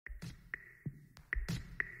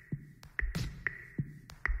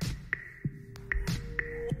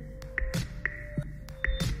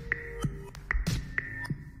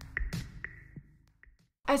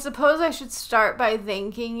I suppose I should start by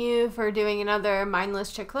thanking you for doing another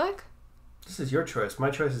mindless chick flick. This is your choice. My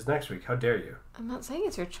choice is next week. How dare you? I'm not saying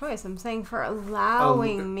it's your choice. I'm saying for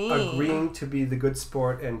allowing me. Agreeing to be the good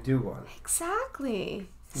sport and do one. Exactly.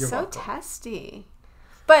 You're so welcome. testy.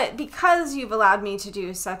 But because you've allowed me to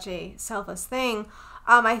do such a selfless thing,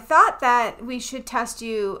 I thought that we should test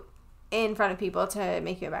you in front of people to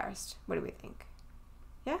make you embarrassed. What do we think?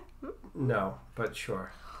 Yeah? No, but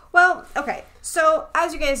sure. Well, okay. So,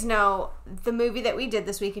 as you guys know, the movie that we did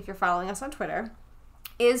this week, if you're following us on Twitter,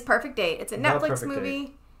 is Perfect Date. It's a Netflix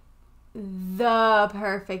movie. The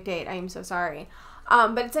Perfect Date. I am so sorry.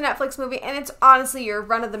 But it's a Netflix movie, and it's honestly your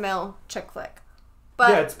run-of-the-mill chick flick. But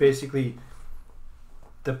yeah, it's basically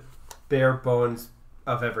the bare bones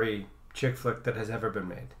of every chick flick that has ever been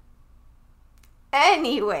made.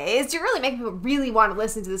 Anyways, you're really making people really want to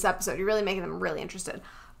listen to this episode. You're really making them really interested.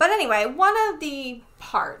 But anyway, one of the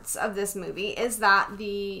parts of this movie is that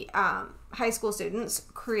the high school students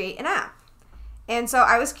create an app. And so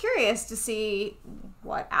I was curious to see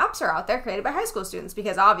what apps are out there created by high school students.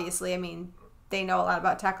 Because obviously, I mean, they know a lot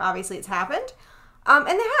about tech. Obviously, it's happened. And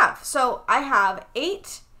they have. So I have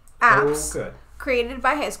 8 apps created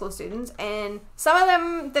by high school students. And some of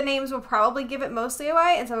them, the names will probably give it mostly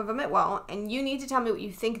away. And some of them it won't. And you need to tell me what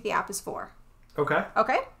you think the app is for. Okay.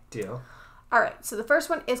 Okay? Deal. All right. So the first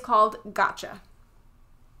one is called Gotcha.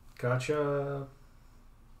 Gotcha.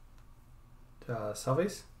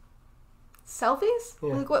 Selfies? Selfies?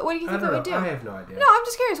 Yeah. Like, what do you think it would do? I have no idea. No, I'm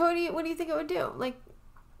just curious. What do you think it would do? Like,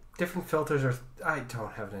 different filters are... I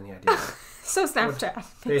don't have any idea. so Snapchat,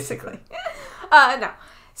 basically. Basically. No.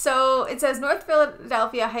 So it says North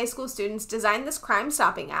Philadelphia high school students designed this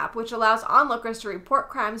crime-stopping app, which allows onlookers to report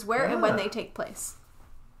crimes where and when they take place.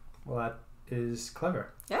 Well, that is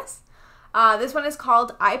clever. Yes. This one is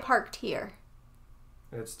called I Parked Here.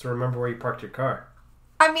 It's to remember where you parked your car.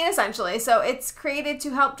 I mean, essentially. So it's created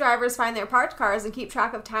to help drivers find their parked cars and keep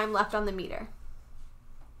track of time left on the meter.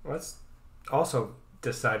 Well, that's also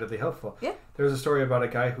decidedly helpful. Yeah. There was a story about a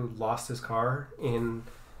guy who lost his car in,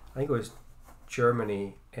 I think it was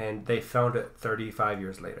Germany, and they found it 35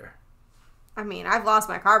 years later. I mean, I've lost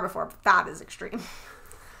my car before, but that is extreme.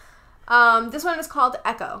 This one is called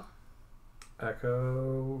Echo.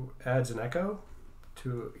 Echo adds an echo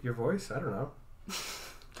to your voice? I don't know.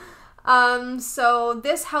 So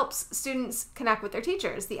this helps students connect with their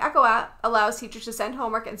teachers. The Echo app allows teachers to send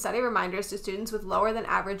homework and study reminders to students with lower than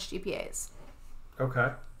average GPAs. Okay.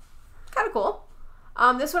 Kind of cool.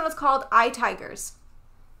 This one was called iTigers.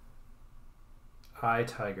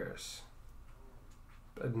 iTigers.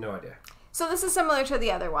 No idea. So this is similar to the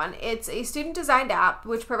other one. It's a student-designed app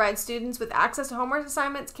which provides students with access to homework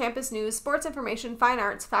assignments, campus news, sports information, fine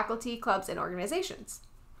arts, faculty, clubs, and organizations.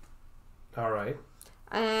 All right.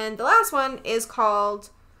 And the last one is called...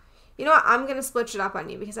 You know what? I'm going to split it up on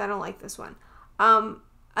you because I don't like this one.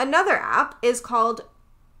 Another app is called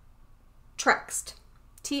Trext.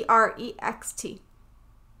 T-R-E-X-T.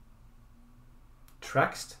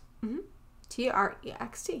 Trext? Mm-hmm.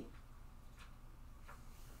 T-R-E-X-T.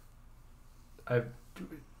 I have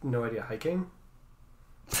no idea. Hiking?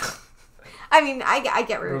 I mean, I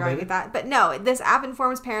get where you're going with that. But no, this app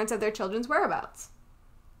informs parents of their children's whereabouts.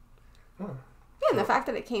 Oh. Yeah, and the fact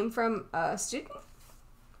that it came from a student,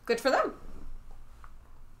 good for them.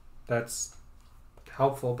 That's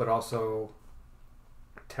helpful, but also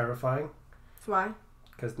terrifying. Why?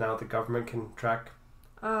 Because now the government can track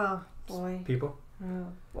Oh, boy. people. Oh,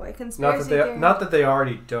 boy. Conspiracy Not that they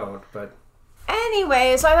already don't, but...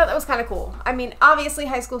 Anyway, so I thought that was kind of cool. I mean, obviously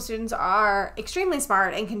high school students are extremely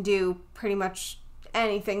smart and can do pretty much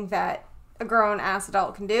anything that a grown-ass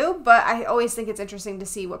adult can do, but I always think it's interesting to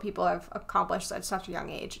see what people have accomplished at such a young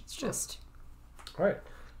age. It's just... All right.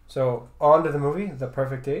 So, on to the movie, The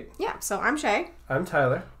Perfect Date. Yeah, so I'm Shay. I'm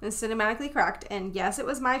Tyler. It's cinematically correct, and yes, it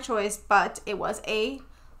was my choice, but it was a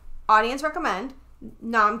audience recommend.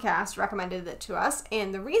 Nomcast recommended it to us,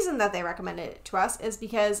 and the reason that they recommended it to us is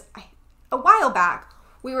because a while back,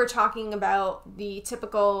 we were talking about the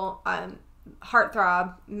typical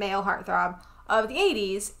heartthrob, male heartthrob of the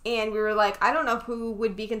 80s, and we were like, I don't know who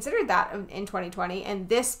would be considered that in 2020, and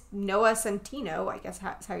this Noah Centineo, I guess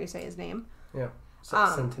that's how you say his name. Yeah.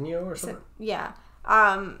 Centineo or something? Yeah.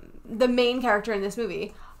 The main character in this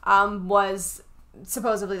movie was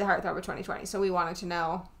supposedly the heartthrob of 2020, so we wanted to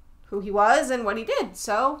know who he was and what he did,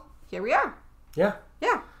 so here we are. Yeah.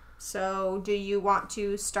 Yeah. So, do you want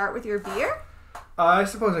to start with your beer? I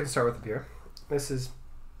suppose I can start with the beer. This is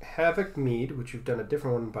Havoc Mead, which you've done a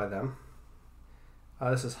different one by them.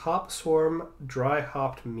 This is Hop Swarm Dry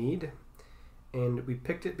Hopped Mead. And we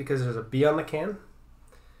picked it because there's a bee on the can.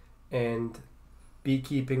 And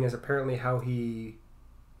beekeeping is apparently how he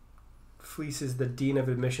fleeces the dean of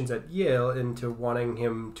admissions at Yale into wanting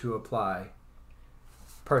him to apply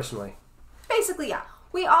personally. Basically, yeah.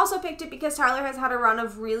 We also picked it because Tyler has had a run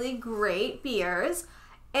of really great beers,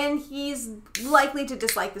 and he's likely to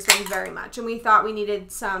dislike this one very much. And we thought we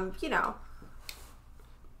needed some,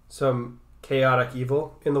 some chaotic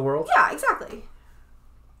evil in the world. Yeah, exactly.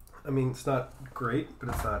 I mean, it's not great, but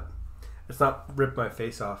it's not rip my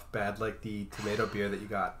face off bad like the tomato beer that you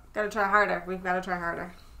got. Gotta try harder. We've got to try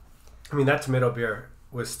harder. I mean, that tomato beer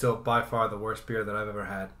was still by far the worst beer that I've ever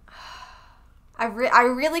had. I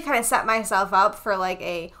really kind of set myself up for like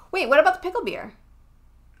a... Wait, what about the pickle beer?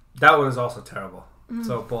 That one is also terrible. Mm.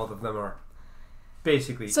 So both of them are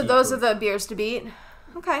basically So equal. those are the beers to beat?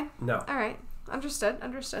 Okay. No. All right. Understood.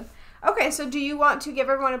 Okay, so do you want to give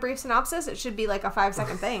everyone a brief synopsis? It should be like a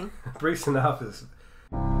 5-second thing. Brief synopsis.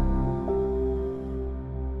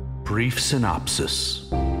 Brief synopsis.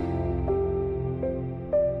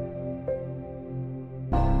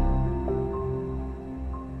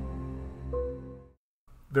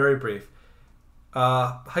 Very brief.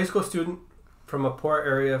 High school student from a poor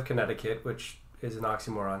area of Connecticut, which is an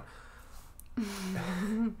oxymoron,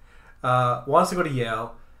 wants to go to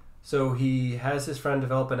Yale, so he has his friend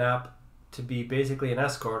develop an app to be basically an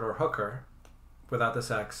escort or hooker, without the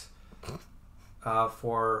sex,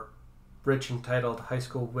 for rich, entitled high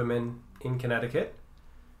school women in Connecticut,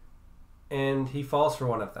 and he falls for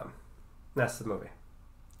one of them. That's the movie.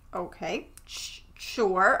 Okay,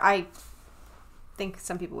 sure. I think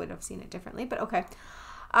some people would have seen it differently, but okay.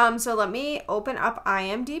 So let me open up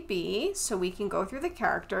IMDb so we can go through the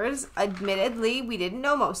characters. Admittedly, we didn't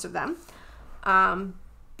know most of them.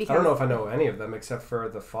 Because I don't know if I know any of them except for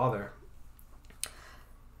the father.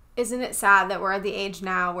 Isn't it sad that we're at the age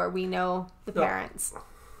now where we know the parents?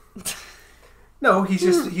 No,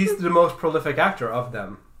 he's the most prolific actor of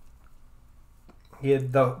them. He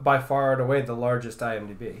had by far and away the largest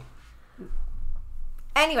IMDb.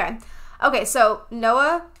 Anyway, okay, so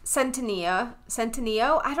Noah Centineo.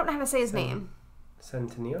 I don't know how to say his name.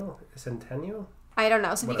 Centennial? I don't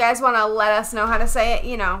know. So if you guys want to let us know how to say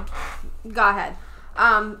it, go ahead.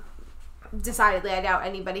 Decidedly, I doubt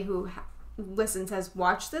anybody who listens has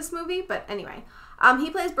watched this movie, but anyway. He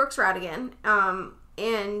plays Brooks Radigan,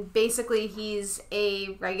 and basically he's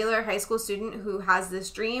a regular high school student who has this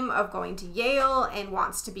dream of going to Yale and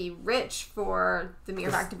wants to be rich for the mere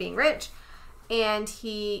fact of being rich. And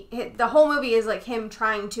the whole movie is like him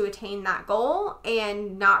trying to attain that goal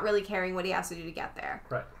and not really caring what he has to do to get there.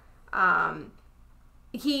 Right.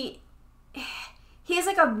 He is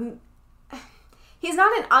like he's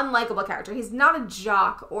not an unlikable character. He's not a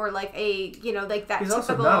jock or like a, like that he's typical...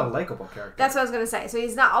 also not a likable character. That's what I was going to say. So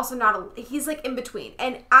he's like in between.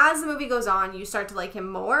 And as the movie goes on, you start to like him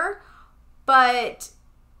more, but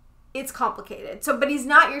it's complicated. But he's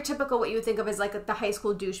not your typical, what you would think of as like the high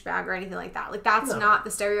school douchebag or anything like that. Like that's not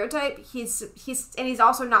the stereotype. He's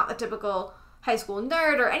also not the typical high school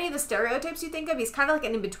nerd or any of the stereotypes you think of. He's kind of like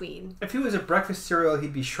an in-between. If he was a breakfast cereal,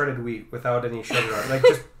 he'd be shredded wheat without any sugar on it. Like,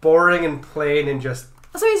 just boring and plain and just...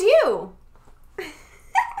 So he's you!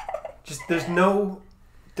 Just, there's no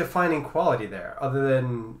defining quality there other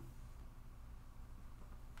than,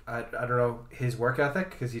 I don't know, his work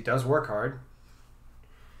ethic, because he does work hard.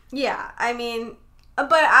 Yeah, I mean,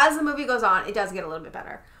 but as the movie goes on, it does get a little bit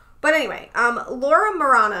better. But anyway, Laura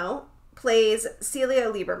Marano plays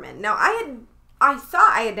Celia Lieberman. Now, I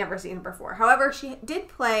thought I had never seen her before. However, she did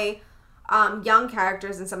play young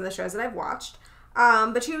characters in some of the shows that I've watched.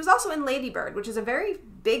 But she was also in Lady Bird, which is a very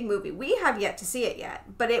big movie. We have yet to see it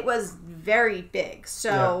yet, but it was very big.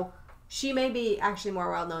 So she may be actually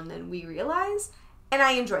more well-known than we realize. And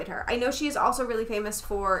I enjoyed her. I know she is also really famous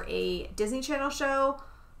for a Disney Channel show.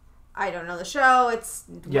 I don't know the show. Was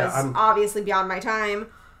obviously beyond my time.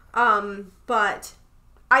 But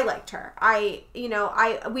I liked her.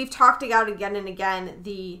 We've talked about again and again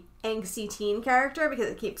the angsty teen character because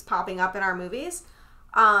it keeps popping up in our movies.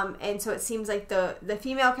 And so it seems like the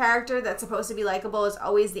female character that's supposed to be likable is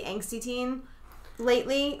always the angsty teen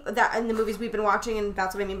lately. That in the movies we've been watching, and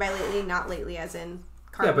that's what I mean by lately, not lately as in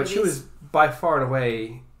car movies. She was by far and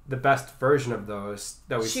away the best version of those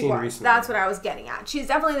that we've seen recently. That's what I was getting at. She's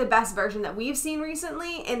definitely the best version that we've seen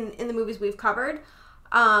recently in the movies we've covered.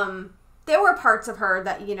 There were parts of her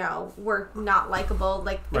that, were not likable.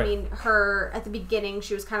 Like, right. I mean, her, at the beginning,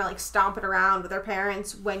 she was kind of like stomping around with her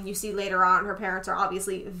parents. When you see later on, her parents are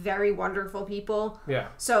obviously very wonderful people. Yeah.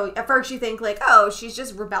 So, at first you think, like, oh, she's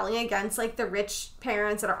just rebelling against, like, the rich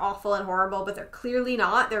parents that are awful and horrible, but they're clearly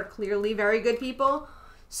not. They're clearly very good people.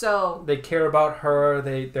 So they care about her.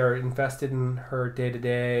 They're invested in her day to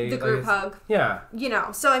day. The group hug. Yeah. You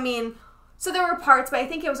know, so I mean, so there were parts, but I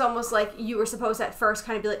think it was almost like you were supposed to at first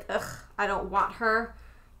kind of be like, ugh, I don't want her,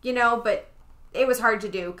 you know, but it was hard to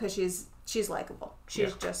do because she's likable. She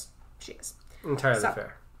is. Entirely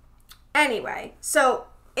fair. Anyway, so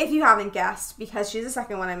if you haven't guessed, because she's the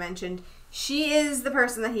second one I mentioned, she is the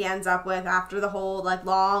person that he ends up with after the whole, like,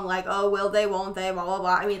 long, like, oh, will they, won't they, blah, blah,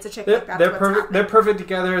 blah. I mean, it's a chick flick. They're perfect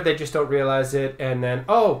together. They just don't realize it. And then,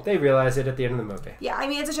 they realize it at the end of the movie. Yeah, I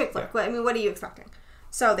mean, it's a chick flick. Yeah. I mean, what are you expecting?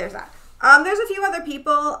 So there's that. There's a few other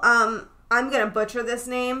people. I'm going to butcher this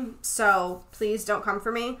name, so please don't come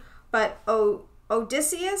for me. But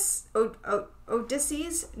Odysseus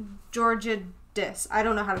Georgiadis. I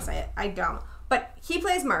don't know how to say it. I don't. But he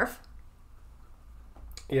plays Murph.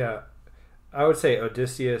 Yeah. I would say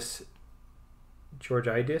Odysseus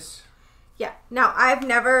Georgiadis. Yeah. Now, I've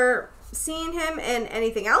never seen him in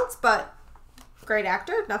anything else, but great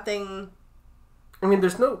actor. Nothing... I mean,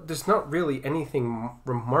 there's not really anything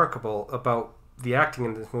remarkable about the acting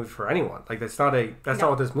in this movie for anyone. Like, that's not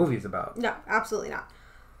what this movie is about. No, absolutely not.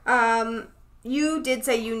 You did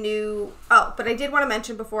say you knew... Oh, but I did want to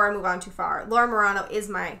mention before I move on too far, Laura Marano is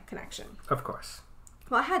my connection. Of course.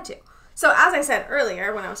 Well, I had to. So, as I said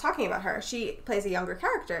earlier when I was talking about her, she plays a younger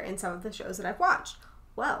character in some of the shows that I've watched.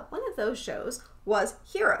 Well, one of those shows was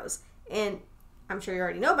Heroes. And I'm sure you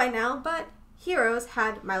already know by now, but Heroes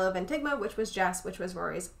had Milo Ventimiglia, which was Jess, which was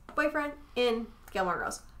Rory's boyfriend in Gilmore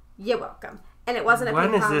Girls. You're welcome. And it wasn't a ping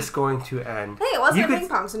pong. When is this going to end? Hey, it wasn't a ping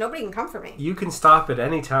pong, so nobody can come for me. You can stop at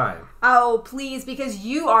any time. Oh, please, because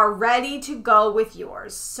you are ready to go with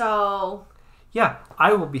yours. So... Yeah,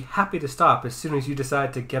 I will be happy to stop as soon as you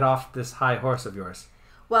decide to get off this high horse of yours.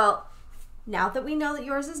 Well, now that we know that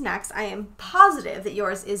yours is next, I am positive that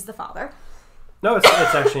yours is the father. No, it's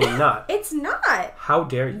actually not. It's not. How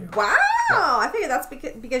dare you? Wow. Yeah. I figured that's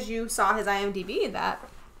because you saw his IMDb that.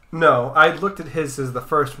 No, I looked at his as the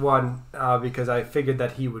first one because I figured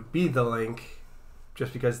that he would be the link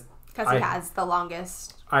just because... Because he has the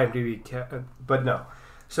longest... IMDb, but no.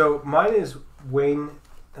 So mine is Wayne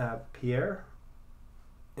Pierre.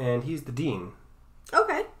 And he's the dean.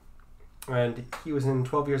 Okay. And he was in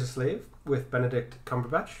 12 Years a Slave with Benedict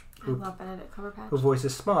Cumberbatch. I love Benedict Cumberbatch. Who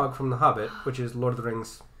voices Smaug from The Hobbit, which is Lord of the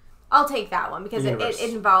Rings. I'll take that one because it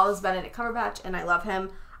involves Benedict Cumberbatch and I love him.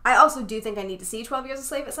 I also do think I need to see 12 Years a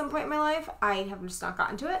Slave at some point in my life. I have just not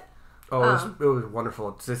gotten to it. Oh, it was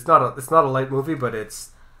wonderful. It's not a light movie, but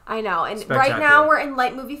it's I know. And right now we're in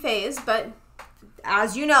light movie phase, but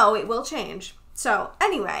as you know, it will change. So,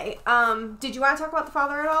 anyway, did you want to talk about the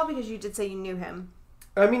father at all? Because you did say you knew him.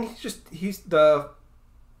 I mean, he's the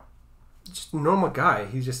normal guy.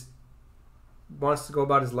 He just wants to go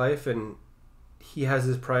about his life, and he has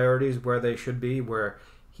his priorities where they should be, where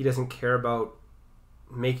he doesn't care about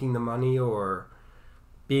making the money or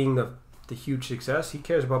being the huge success. He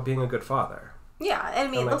cares about being a good father. Yeah, I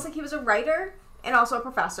mean, it looks like he was a writer and also a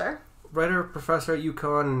professor. Writer, professor at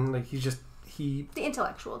UConn, and like the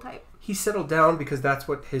intellectual type. He settled down because that's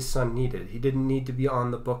what his son needed. He didn't need to be on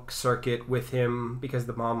the book circuit with him because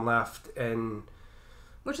the mom left, and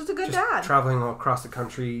which is a good dad. Traveling all across the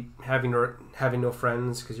country, having no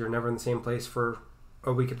friends because you're never in the same place for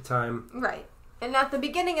a week at a time. Right. And at the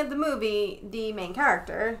beginning of the movie, the main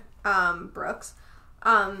character, Brooks,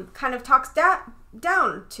 kind of talks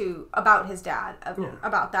down about his dad,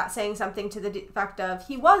 about that, saying something to the effect of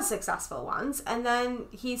he was successful once and then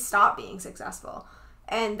he stopped being successful.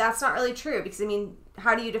 And that's not really true because, I mean,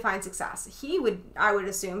 how do you define success? I would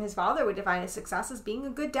assume his father would define his success as being a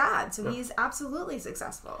good dad. So he's absolutely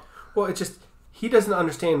successful. Well, it's just, he doesn't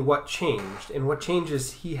understand what changed. And what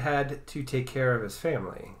changes, he had to take care of his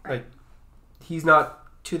family. Right. Like, he's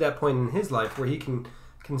not to that point in his life where he can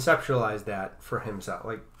conceptualize that for himself.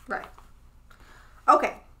 Like, right.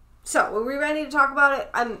 Okay. So, are we ready to talk about it?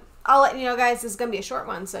 I'll let you know, guys, this is going to be a short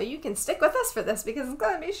one. So you can stick with us for this because it's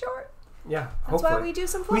going to be short. Yeah, that's hopefully. Why we do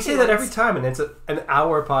some fluffy We say that every time, and it's an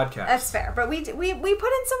hour podcast. That's fair, but we put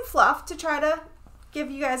in some fluff to try to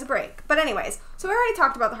give you guys a break. But anyways, so we already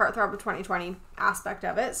talked about the Heartthrob of 2020 aspect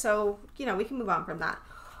of it, so we can move on from that.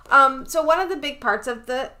 So one of the big parts of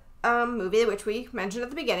the movie, which we mentioned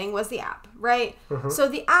at the beginning, was the app, right? Mm-hmm. So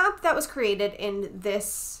the app that was created in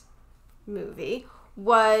this movie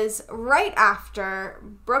was right after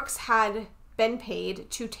Brooks had been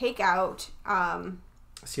paid to take out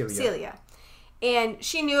Celia. And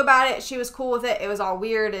she knew about it. She was cool with it. It was all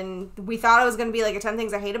weird. And we thought it was going to be like a 10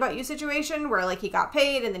 Things I Hate About You situation where like he got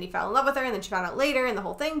paid and then he fell in love with her and then she found out later and the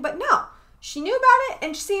whole thing. But no, she knew about it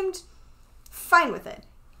and she seemed fine with it.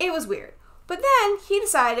 It was weird. But then he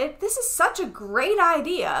decided, this is such a great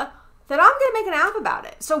idea that I'm going to make an app about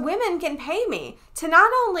it. So women can pay me to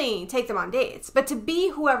not only take them on dates, but to be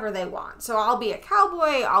whoever they want. So I'll be a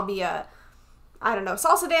cowboy, I'll be a, I don't know,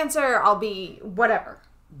 salsa dancer, I'll be whatever.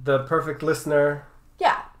 The perfect listener.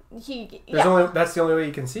 Yeah. That's the only way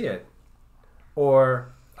you can see it.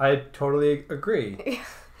 Or I totally agree.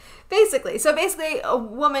 Basically. So basically, a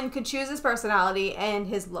woman could choose his personality and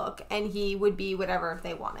his look, and he would be whatever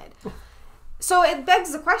they wanted. So it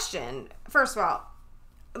begs the question, first of all,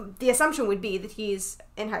 the assumption would be that he's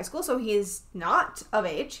in high school, so he's not of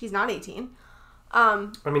age. He's not 18.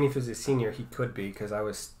 I mean, if he was a senior, he could be, because I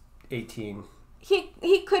was 18.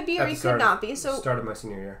 He could be, or he could not be. So start of my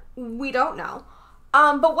senior year. We don't know.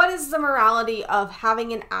 But what is the morality of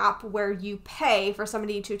having an app where you pay for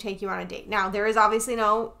somebody to take you on a date? Now, there is obviously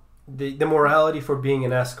no... The morality for being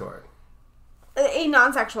an escort. A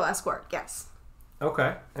non-sexual escort, yes.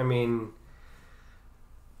 Okay. I mean...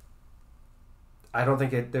 I don't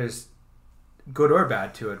think there's good or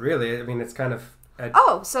bad to it, really. I mean, it's kind of...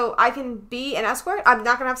 So I can be an escort? I'm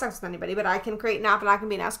not going to have sex with anybody, but I can create an app and I can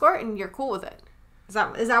be an escort, and you're cool with it. Is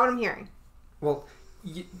that what I'm hearing? Well,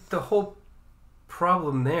 the whole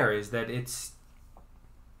problem there is that it's...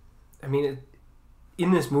 I mean,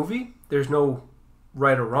 in this movie, there's no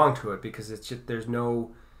right or wrong to it, because it's just, there's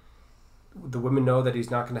no... The women know that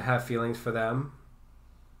he's not going to have feelings for them,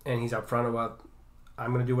 and he's upfront about...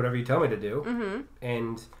 I'm going to do whatever you tell me to do. Mm-hmm.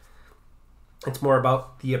 And it's more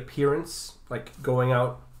about the appearance. Like, going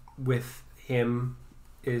out with him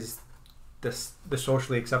is the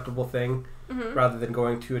socially acceptable thing, mm-hmm. rather than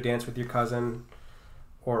going to a dance with your cousin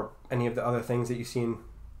or any of the other things that you see in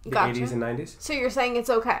the 80s and 90s. So you're saying it's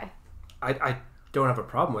okay? I don't have a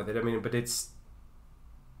problem with it. I mean, but it's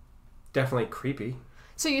definitely creepy.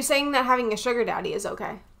 So you're saying that having a sugar daddy is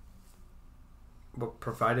okay? Well,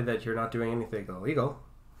 provided that you're not doing anything illegal.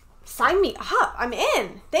 Sign me up. I'm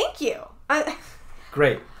in. Thank you.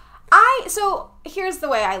 Great. So here's the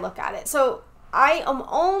way I look at it. So I am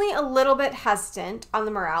only a little bit hesitant on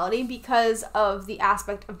the morality because of the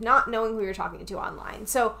aspect of not knowing who you're talking to online.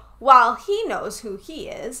 So while he knows who he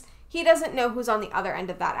is, he doesn't know who's on the other end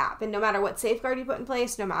of that app. And no matter what safeguard you put in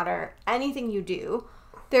place, no matter anything you do,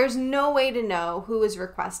 there's no way to know who is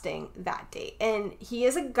requesting that date. And he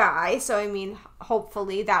is a guy, so I mean,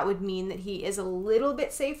 hopefully that would mean that he is a little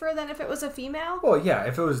bit safer than if it was a female. Well, yeah,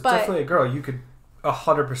 if it was definitely a girl, you could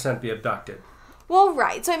 100% be abducted. Well,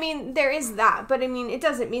 right. So, I mean, there is that. But, I mean, it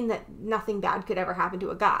doesn't mean that nothing bad could ever happen to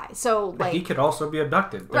a guy. So, like... He could also be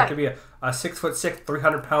abducted. There could be a 6'6",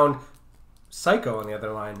 300-pound psycho on the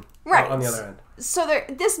other line. Right. On the other end. So,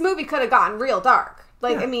 this movie could have gotten real dark.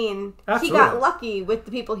 Like, yeah, I mean, absolutely. He got lucky with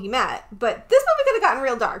the people he met, but this movie could have gotten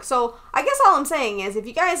real dark. So, I guess all I'm saying is, if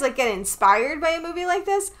you guys, like, get inspired by a movie like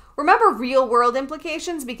this, remember real-world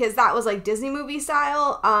implications, because that was, like, Disney movie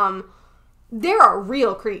style. There are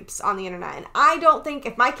real creeps on the internet, and I don't think,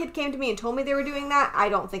 if my kid came to me and told me they were doing that, I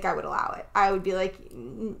don't think I would allow it. I would be like,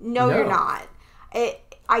 no. You're not.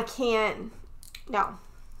 I can't, no.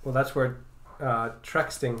 Well, that's where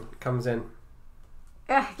Trexting comes in.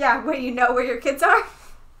 Yeah, where you know where your kids are?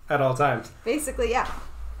 At all times. Basically, yeah.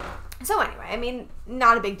 So anyway, I mean,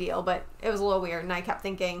 not a big deal, but it was a little weird, and I kept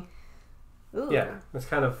thinking, ooh. Yeah, it's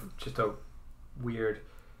kind of just a weird...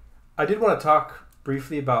 I did want to talk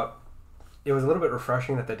briefly about... It was a little bit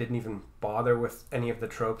refreshing that they didn't even bother with any of the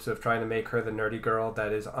tropes of trying to make her the nerdy girl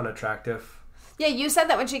that is unattractive. Yeah, you said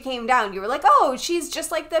that when she came down. You were like, oh, she's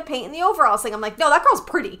just like the paint in the overalls thing. I'm like, no, that girl's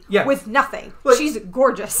pretty. Yeah. With nothing. Like, she's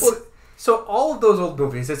gorgeous. Well, so all of those old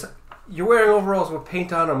movies, it's you're wearing overalls with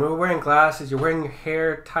paint on them, you're wearing glasses, you're wearing your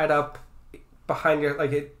hair tied up behind your,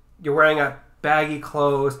 you're wearing a baggy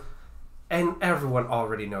clothes, and everyone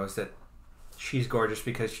already knows that she's gorgeous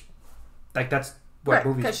because, that's what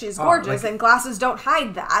movies are. Because she's gorgeous, and glasses don't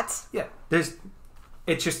hide that. Yeah,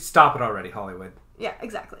 it's just stop it already, Hollywood. Yeah,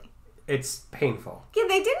 exactly. It's painful. Yeah,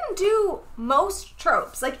 they didn't do most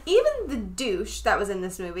tropes. Like, even the douche that was in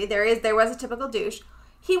this movie, there was a typical douche.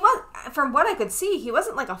 He was, from what I could see, he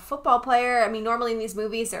wasn't like a football player. I mean, normally in these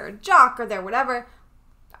movies, they're a jock or they're whatever.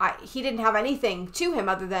 He didn't have anything to him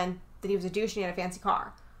other than that he was a douche and he had a fancy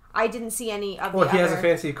car. I didn't see any of the other... Well, he has a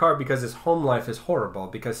fancy car because his home life is horrible,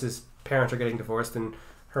 because his parents are getting divorced and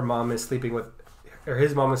his mom is sleeping with a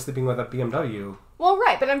BMW. Well,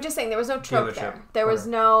 right, but I'm just saying there was no trope there. There was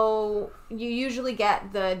no... You usually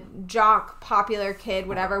get the jock, popular kid,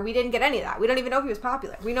 whatever. We didn't get any of that. We don't even know if he was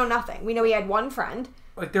popular. We know nothing. We know he had one friend.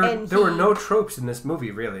 Like, there were no tropes in this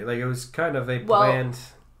movie, really. Like, it was kind of a bland...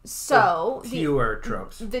 fewer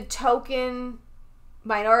tropes. The token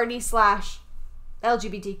minority /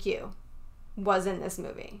 LGBTQ was in this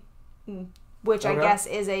movie. which I Okay. guess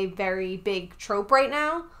is a very big trope right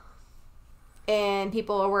now. And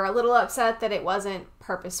people were a little upset that it wasn't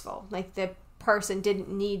purposeful. Like, the person didn't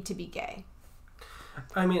need to be gay.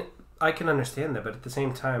 I mean, I can understand that, but at the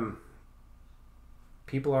same time,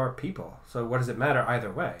 people are people. So what does it matter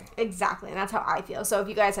either way? Exactly, and that's how I feel. So if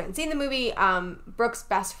you guys haven't seen the movie, Brooke's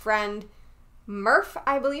best friend, Murph,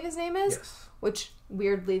 I believe his name is. Yes. Which,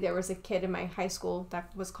 weirdly, there was a kid in my high school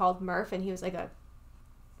that was called Murph, and he was like a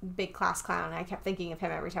big class clown, and I kept thinking of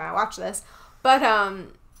him every time I watched this. But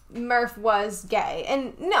Murph was gay.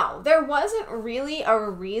 And no, there wasn't really a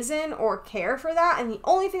reason or care for that. And the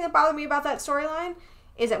only thing that bothered me about that storyline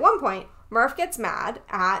is at one point, Murph gets mad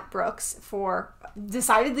at Brooks for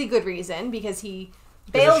decidedly good reason because he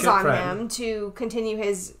bails on him to continue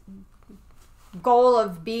his goal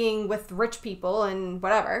of being with rich people and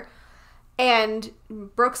whatever. And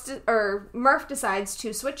Murph decides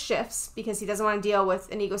to switch shifts because he doesn't want to deal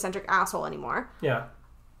with an egocentric asshole anymore. Yeah.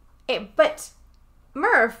 But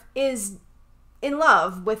Murph is in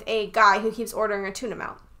love with a guy who keeps ordering a tuna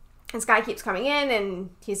melt. This guy keeps coming in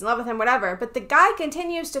and he's in love with him, whatever. But the guy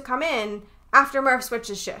continues to come in after Murph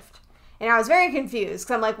switches shift. And I was very confused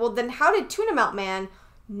because I'm like, well, then how did Tuna Melt Man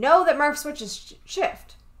know that Murph switches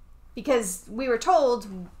shift? Because we were told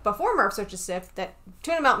before Murph switches shift that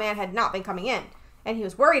Tuna Melt Man had not been coming in. And he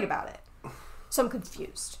was worried about it. So I'm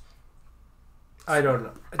confused. I don't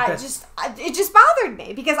know. It just bothered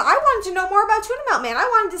me because I wanted to know more about Tuna Melt Man. I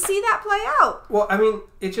wanted to see that play out. Well, I mean,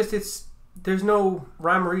 there's no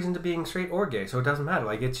rhyme or reason to being straight or gay, so it doesn't matter.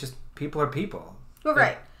 Like, it's just people are people. Well,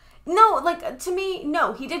 right. No, like, to me,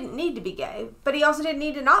 no, he didn't need to be gay, but he also didn't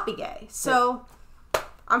need to not be gay. So,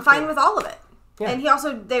 I'm fine with all of it. Yeah.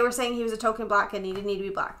 And they were saying he was a token black and he didn't need to be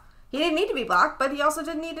black. He didn't need to be black, but he also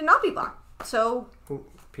didn't need to not be black. So,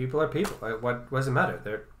 people are people. Like, what does it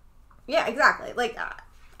matter? Yeah, exactly. Like,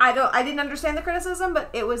 I didn't understand the criticism, but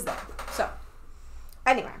it was there. So,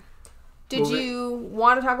 anyway. Did you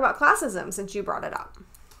want to talk about classism since you brought it up?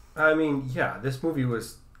 I mean, yeah, this movie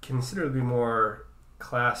was considerably more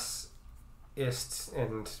classist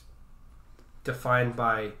and defined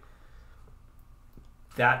by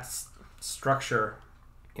that structure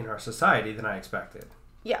in our society than I expected.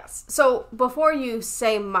 Yes. So before you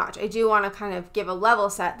say much, I do want to kind of give a level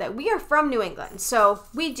set that we are from New England. So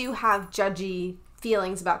we do have judgy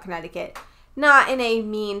feelings about Connecticut. Not in a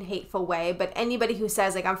mean, hateful way, but anybody who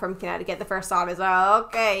says, like, I'm from Connecticut, the first thought is, oh,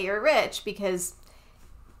 okay, you're rich, because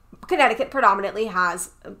Connecticut predominantly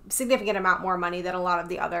has a significant amount more money than a lot of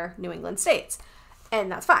the other New England states.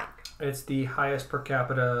 And that's fine. It's the highest per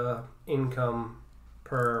capita income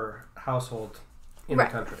per household in the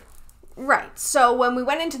country. Right. So when we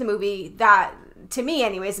went into the movie, that, to me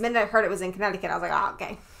anyways, the minute I heard it was in Connecticut, I was like, oh,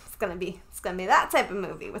 okay, it's gonna be that type of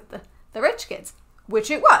movie with the rich kids.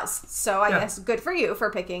 Which it was. So I guess good for you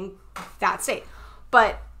for picking that state.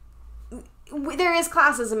 But there is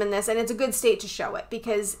classism in this, and it's a good state to show it,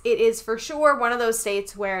 because it is for sure one of those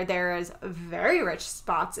states where there is very rich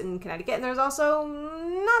spots in Connecticut, and there's also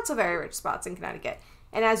not so very rich spots in Connecticut.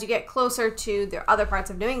 And as you get closer to the other parts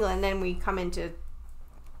of New England, then we come into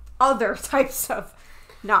other types of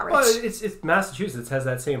not rich. Well, it's Massachusetts has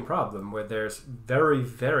that same problem where there's very,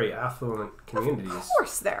 very affluent communities. Of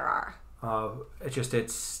course there are.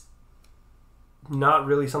 It's not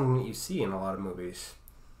really something that you see in a lot of movies,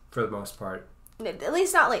 for the most part. At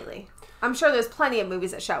least not lately. I'm sure there's plenty of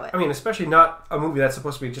movies that show it. I mean, especially not a movie that's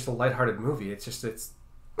supposed to be just a lighthearted movie. It's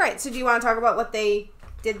right. So do you want to talk about what they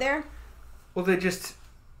did there? Well,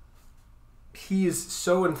 he is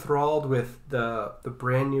so enthralled with the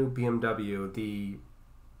brand new BMW, the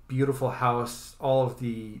beautiful house, all of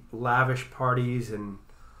the lavish parties, and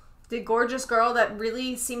the gorgeous girl that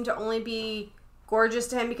really seemed to only be gorgeous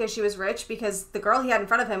to him because she was rich, because the girl he had in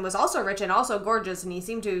front of him was also rich and also gorgeous, and he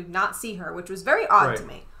seemed to not see her, which was very odd to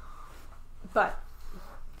me. But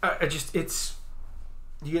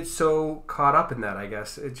you get so caught up in that, I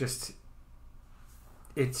guess.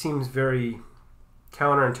 It seems very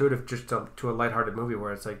counterintuitive just to a lighthearted movie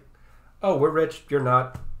where it's like, oh, we're rich, you're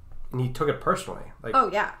not, and he took it personally. Like, oh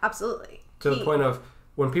yeah, absolutely. To the point of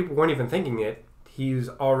when people weren't even thinking it, he's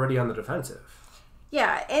already on the defensive.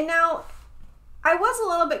 Yeah, and now I was a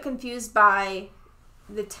little bit confused by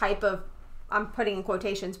the type of, I'm putting in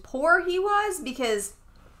quotations, poor he was, because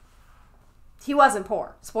he wasn't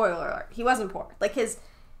poor. Spoiler alert. He wasn't poor. Like, his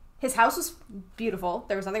house was beautiful.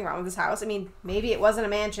 There was nothing wrong with his house. I mean, maybe it wasn't a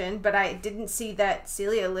mansion, but I didn't see that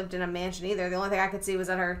Celia lived in a mansion either. The only thing I could see was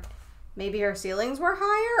that maybe her ceilings were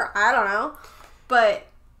higher? I don't know. But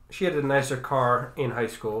she had a nicer car in high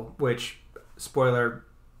school, which, spoiler,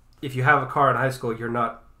 if you have a car in high school, you're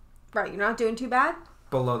not... Right, you're not doing too bad?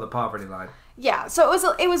 below the poverty line. Yeah, so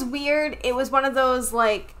it was weird. It was one of those,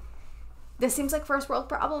 like, this seems like first world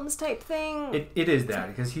problems type thing. It is that,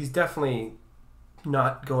 because he's definitely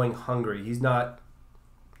not going hungry. He's not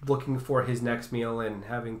looking for his next meal and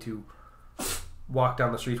having to walk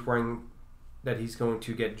down the streets worrying that he's going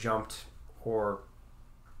to get jumped or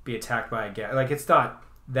be attacked by a gang. Like, it's not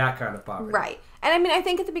that kind of poverty. Right. And I mean, I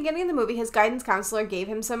think at the beginning of the movie, his guidance counselor gave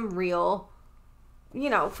him some real,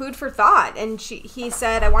 food for thought. And he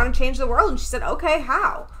said, I want to change the world. And she said, okay,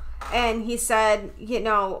 how? And he said,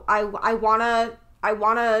 I want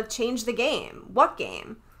to change the game. What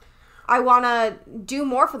game? I want to do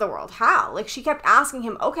more for the world. How? Like, she kept asking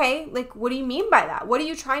him, okay, like, what do you mean by that? What are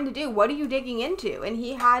you trying to do? What are you digging into? And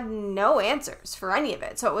he had no answers for any of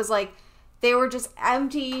it. So it was like, they were just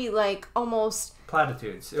empty, like, almost...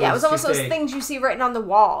 platitudes. It was almost those things you see written on the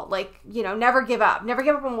wall. Like, never give up. Never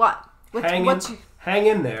give up on what? Hang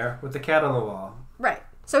in there with the cat on the wall. Right.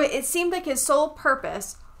 So it seemed like his sole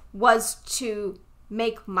purpose was to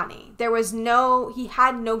make money. He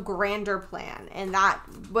had no grander plan, and that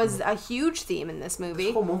was a huge theme in this movie.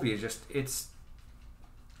 This whole movie is it's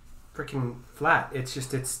freaking flat.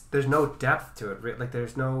 There's no depth to it. Like,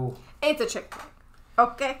 there's no... It's a chick flick.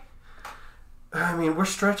 Okay? I mean, we're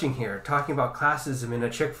stretching here, talking about classism in a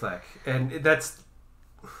chick flick, and that's...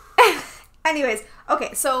 Anyways,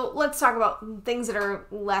 okay, so let's talk about things that are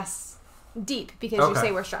less deep, because you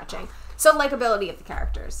say we're stretching. So, likability of the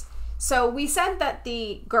characters. So, we said that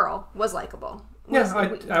the girl was likable. Yes,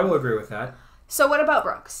 I will agree with that. So, what about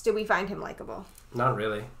Brooks? Did we find him likable? Not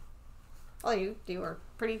really. Well, you were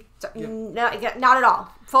pretty... Not at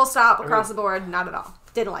all. Full stop, across the board, not at all.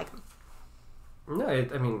 Didn't like him. No,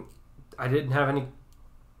 I didn't have any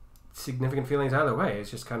significant feelings either way. It's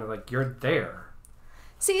just kind of like, you're there.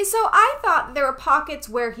 See, so I thought there were pockets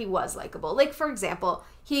where he was likable. Like, for example,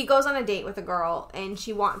 he goes on a date with a girl, and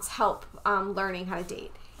she wants help learning how to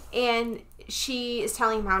date. And she is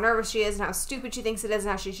telling him how nervous she is and how stupid she thinks it is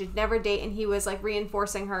and how she should never date. And he was, like,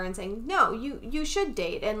 reinforcing her and saying, no, you should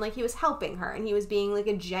date. And, like, he was helping her, and he was being, like,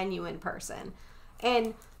 a genuine person.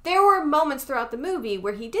 And there were moments throughout the movie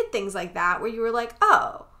where he did things like that, where you were like,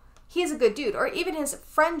 oh, he's a good dude. Or even his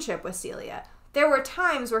friendship with Celia. There were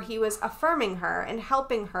times where he was affirming her and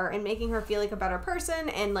helping her and making her feel like a better person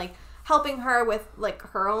and, like, helping her with, like,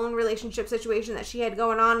 her own relationship situation that she had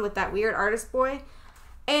going on with that weird artist boy.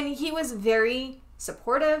 And he was very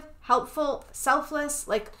supportive, helpful, selfless,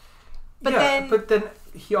 like, but then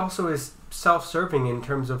he also is self-serving in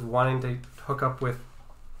terms of wanting to hook up with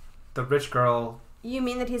the rich girl. You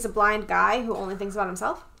mean that he's a blind guy who only thinks about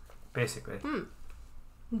himself? Basically.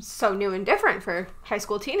 So new and different for high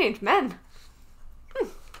school teenage men.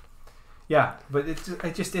 Yeah, but it's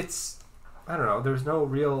I don't know, there's no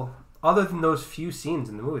real, other than those few scenes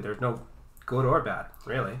in the movie, there's no good or bad,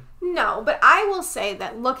 really. No, but I will say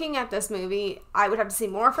that looking at this movie, I would have to see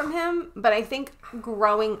more from him, but I think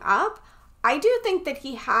growing up, I do think that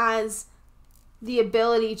he has the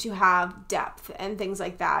ability to have depth and things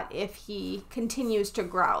like that if he continues to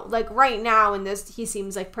grow. Like, right now in this, he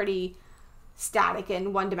seems like pretty static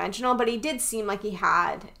and one-dimensional, but he did seem like he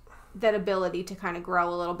had that ability to kind of grow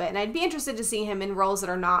a little bit. And I'd be interested to see him in roles that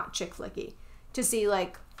are not chick flicky, to see,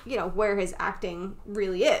 like, where his acting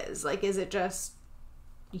really is. Like, is it just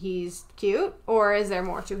he's cute, or is there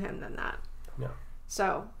more to him than that? No.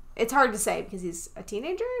 So it's hard to say because he's a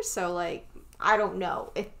teenager, so, like, I don't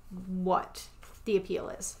know what the appeal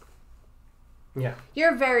is. Yeah.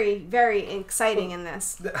 You're very, very exciting in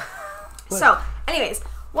this. So, anyways,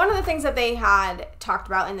 one of the things that they had talked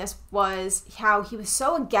about in this was how he was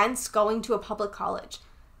so against going to a public college.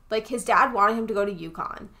 Like, his dad wanted him to go to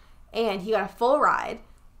UConn, and he got a full ride,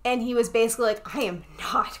 and he was basically like, I am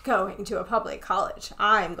not going to a public college.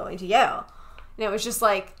 I am going to Yale. And it was just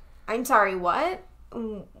like, I'm sorry, what?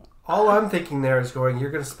 All I'm thinking there is going, you're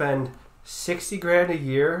going to spend $60,000 a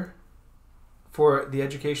year for the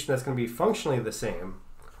education that's going to be functionally the same,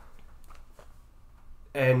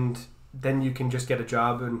 and then you can just get a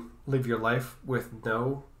job and live your life with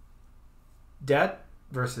no debt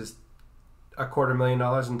versus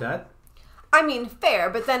 $250,000 in debt. I mean, fair,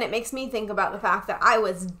 but then it makes me think about the fact that I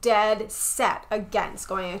was dead set against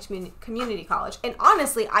going to community college. And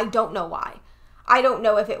honestly, I don't know why. I don't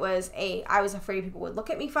know if it was I was afraid people would look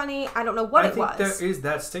at me funny. I don't know what it was. I think there is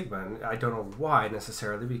that stigma, and I don't know why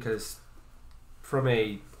necessarily, because from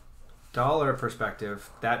a dollar perspective,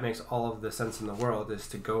 that makes all of the sense in the world, is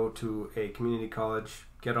to go to a community college,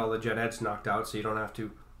 get all the gen eds knocked out so you don't have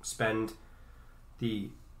to spend the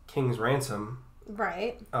king's ransom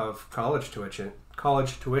of college tuition.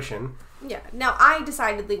 Yeah. Now, I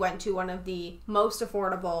decidedly went to one of the most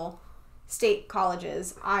affordable state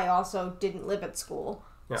colleges. I also didn't live at school.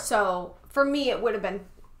 Yeah. So for me, it would have been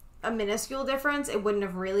a minuscule difference. It wouldn't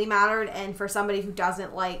have really mattered. And for somebody who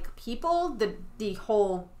doesn't like people, the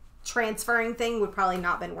whole transferring thing would probably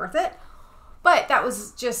not been worth it. But that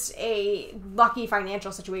was just a lucky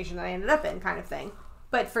financial situation that I ended up in, kind of thing.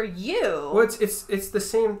 But for you, well, it's the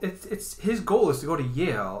same. It's his goal is to go to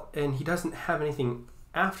Yale, and he doesn't have anything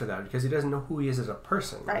after that because he doesn't know who he is as a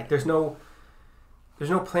person. Right. Like, there's no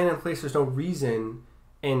plan in place. There's no reason,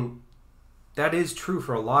 and that is true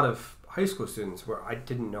for a lot of high school students where I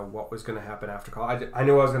didn't know what was going to happen after college. I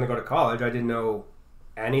knew I was going to go to college. I didn't know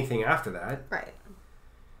anything after that. right.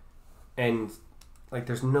 And like,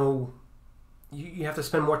 there's no. You have to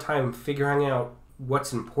spend more time figuring out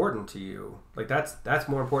what's important to you. Like, that's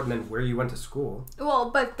more important than where you went to school. Well,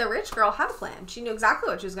 but the rich girl had a plan. She knew exactly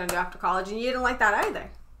what she was going to do after college, and you didn't like that either.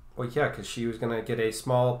 Well, yeah, because she was going to get a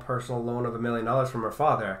small personal loan of $1 million from her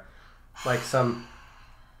father. Like some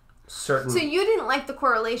certain... So you didn't like the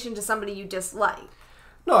correlation to somebody you disliked.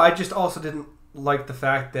 No, I just also didn't like the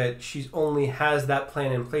fact that she only has that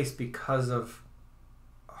plan in place because of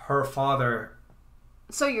her father.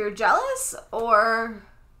 So you're jealous, or...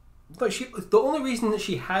 But the only reason that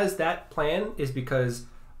she has that plan is because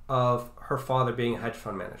of her father being a hedge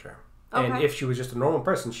fund manager. Okay. And if she was just a normal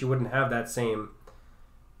person, she wouldn't have that same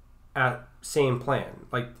plan.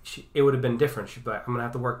 Like, it would have been different. She'd be like, I'm going to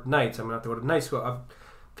have to work nights. I'm going to have to go to night school. I'll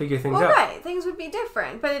figure things out. Right. Things would be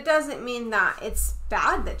different. But it doesn't mean that it's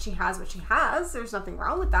bad that she has what she has. There's nothing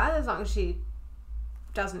wrong with that as long as she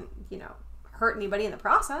doesn't, hurt anybody in the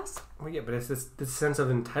process. Well, yeah, but it's this sense of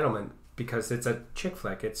entitlement because it's a chick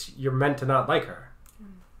flick. You're meant to not like her.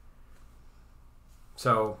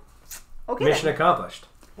 So, okay, mission accomplished.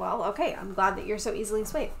 Well, okay. I'm glad that you're so easily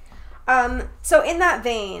swayed. So in that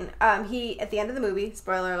vein, he, at the end of the movie,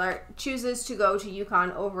 spoiler alert, chooses to go to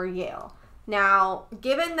UConn over Yale. Now,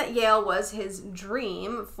 given that Yale was his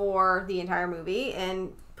dream for the entire movie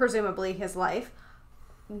and presumably his life,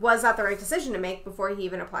 was that the right decision to make before he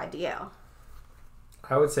even applied to Yale?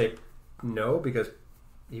 I would say no, because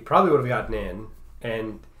he probably would have gotten in,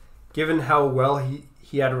 and given how well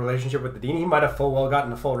he had a relationship with the dean, he might have full well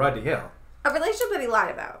gotten a full ride to Yale. A relationship that he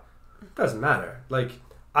lied about. Doesn't matter. Like,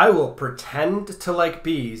 I will pretend to like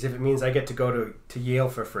bees if it means I get to go to Yale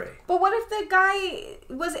for free. But what if the guy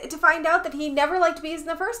was to find out that he never liked bees in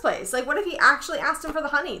the first place? Like, what if he actually asked him for the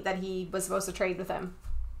honey that he was supposed to trade with him?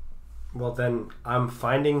 Well, then I'm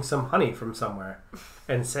finding some honey from somewhere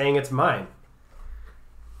and saying it's mine.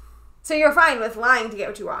 So you're fine with lying to get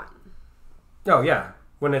what you want? Oh, yeah.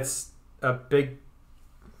 When it's a big,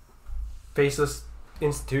 faceless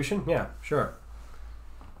institution, yeah, sure.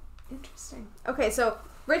 Interesting. Okay, so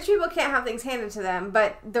rich people can't have things handed to them,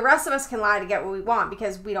 but the rest of us can lie to get what we want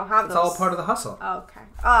because we don't have those. It's all part of the hustle. Okay.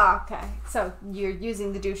 Oh, okay. So you're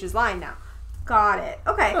using the douche's line now. Got it.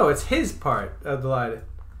 Okay. No, it's his part of the lie.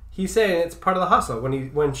 He's saying it's part of the hustle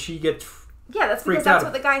when she gets yeah, that's because that's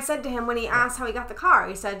what the guy said to him when he asked how he got the car.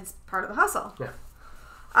 He said it's part of the hustle. Yeah.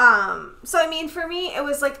 So I mean, for me, it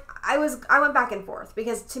was like I went back and forth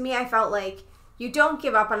because to me, I felt like you don't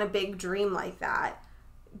give up on a big dream like that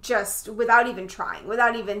just without even trying,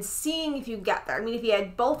 without even seeing if you get there. I mean, if he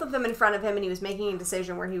had both of them in front of him and he was making a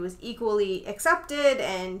decision where he was equally accepted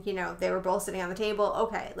and, they were both sitting on the table,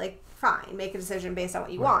 okay, like, fine, make a decision based on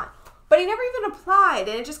what you want. But he never even applied,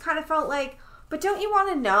 and it just kind of felt like, but don't you want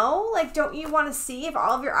to know? Like, don't you want to see if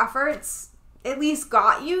all of your efforts at least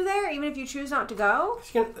got you there, even if you choose not to go?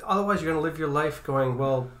 Otherwise, you're going to live your life going,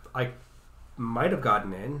 well, I might have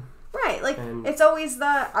gotten in. Right, like, it's always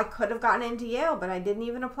I could have gotten into Yale, but I didn't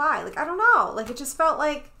even apply. Like, I don't know. Like, it just felt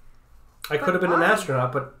like... I could have been an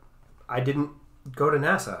astronaut, but I didn't go to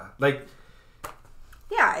NASA. Like...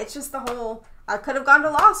 Yeah, it's just the whole... I could have gone to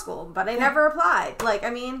law school, but I never applied. Like, I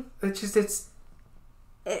mean... I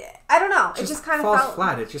don't know. It just kind of falls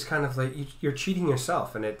flat. It's just kind of like you're cheating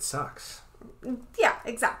yourself, and it sucks. Yeah,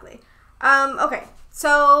 exactly. Okay,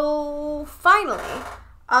 so finally,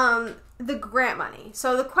 the grant money.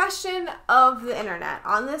 So the question of the internet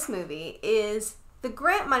on this movie is the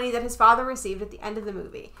grant money that his father received at the end of the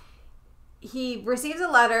movie. He receives a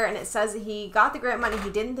letter, and it says that he got the grant money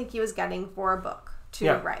he didn't think he was getting for a book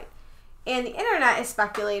to write. And the internet is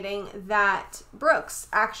speculating that Brooks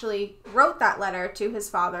actually wrote that letter to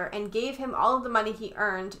his father and gave him all of the money he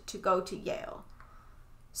earned to go to Yale.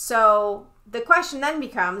 So the question then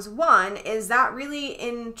becomes, one, is that really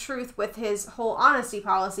in truth with his whole honesty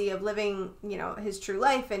policy of living, his true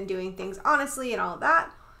life and doing things honestly and all of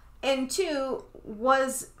that? And two,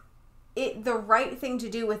 was it the right thing to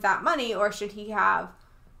do with that money, or should he have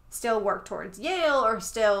still worked towards Yale or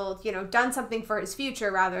still, done something for his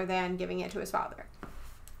future rather than giving it to his father.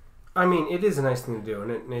 I mean, it is a nice thing to do,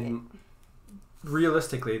 and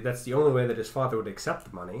realistically, that's the only way that his father would accept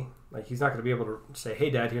the money. Like, he's not going to be able to say, "Hey,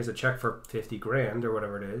 Dad, here's a check for $50,000 or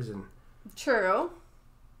whatever it is." And true.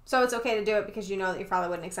 So it's okay to do it because you know that your father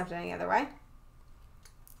wouldn't accept it any other way?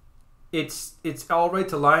 It's all right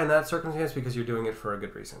to lie in that circumstance because you're doing it for a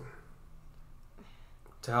good reason.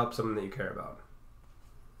 To help someone that you care about.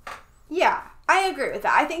 Yeah, I agree with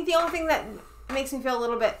that. I think the only thing that makes me feel a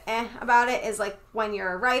little bit about it is like when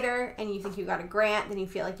you're a writer and you think you got a grant, then you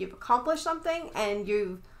feel like you've accomplished something and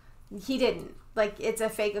he didn't. Like, it's a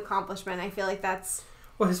fake accomplishment. I feel like that's...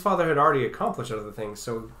 Well, his father had already accomplished other things,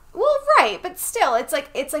 so... Well, right, but still, it's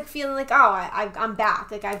like feeling like, oh, I'm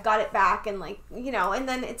back. Like, I've got it back, and like, and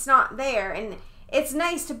then it's not there. And it's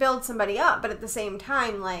nice to build somebody up, but at the same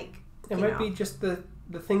time, like... It might be just the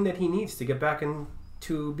thing that he needs to get back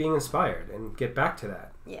into being inspired and get back to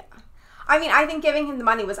that. Yeah. I mean, I think giving him the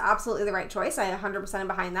money was absolutely the right choice. I 100% am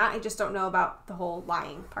behind that. I just don't know about the whole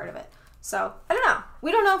lying part of it. So, I don't know.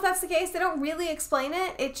 We don't know if that's the case. They don't really explain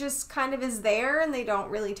it. It just kind of is there, and they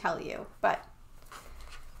don't really tell you. But,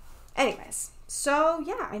 anyways. So,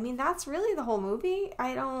 yeah. I mean, that's really the whole movie.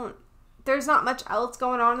 There's not much else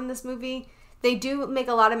going on in this movie. They do make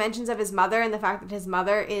a lot of mentions of his mother and the fact that his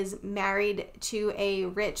mother is married to a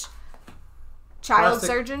rich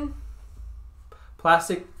surgeon.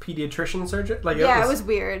 Plastic pediatrician surgeon? It was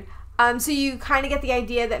weird. So you kind of get the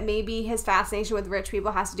idea that maybe his fascination with rich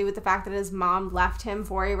people has to do with the fact that his mom left him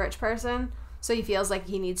for a rich person. So he feels like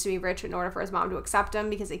he needs to be rich in order for his mom to accept him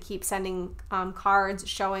because they keep sending cards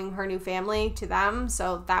showing her new family to them.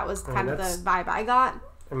 So that was kind of the vibe I got.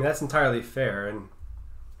 I mean, that's entirely fair, and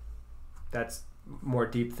that's more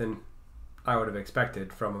deep than I would have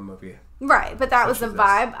expected from a movie. Right, but that was the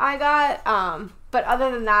vibe I got. But other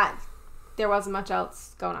than that, there wasn't much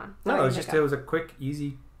else going on. No, it was a quick,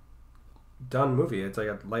 easy, done movie. It's like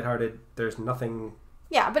a lighthearted, there's nothing.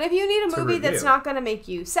 Yeah, but if you need a movie that's not going to make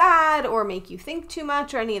you sad or make you think too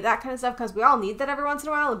much or any of that kind of stuff, because we all need that every once in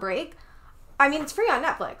a while, a break. I mean, it's free on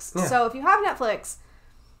Netflix. Yeah. So if you have Netflix...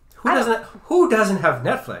 Who doesn't have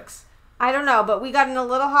Netflix? I don't know, but we got in a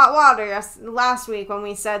little hot water last week when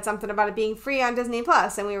we said something about it being free on Disney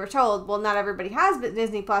Plus, and we were told, well, not everybody has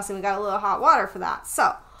Disney Plus, and we got a little hot water for that.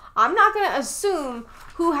 So I'm not going to assume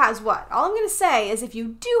who has what. All I'm going to say is if you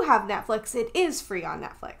do have Netflix, it is free on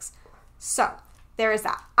Netflix. So there is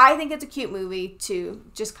that. I think it's a cute movie to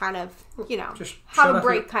just kind of, just have a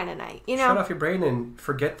break kind of night. Shut off your brain and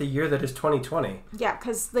forget the year that is 2020. Yeah,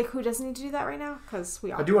 because who doesn't need to do that right now? Because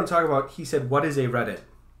we all. I do want to talk about, he said, what is a Reddit?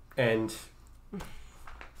 And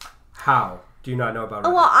how do you not know about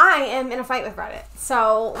Reddit? Well, I am in a fight with Reddit.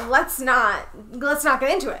 So let's not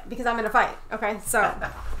get into it because I'm in a fight. Okay, so.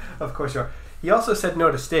 Of course you are. He also said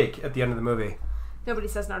no to steak at the end of the movie. Nobody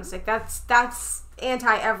says no to steak. That's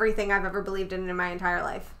anti everything I've ever believed in my entire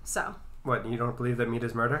life. So. What, you don't believe that meat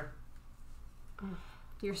is murder?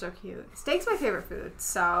 You're so cute. Steak's my favorite food,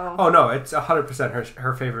 so. Oh no, it's 100%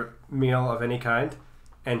 her favorite meal of any kind,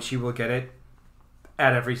 and she will get it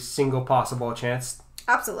at every single possible chance.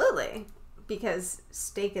 Absolutely, because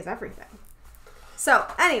steak is everything. So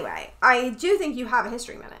anyway, I do think you have a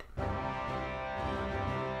history minute.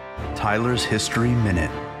 Tyler's History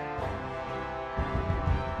Minute.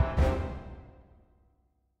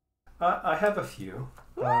 I have a few.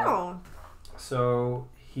 Wow. So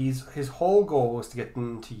his whole goal was to get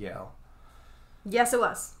into Yale. Yes, it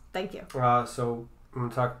was. Thank you. So I'm going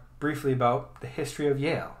to talk briefly about the history of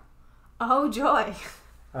Yale. Oh, joy.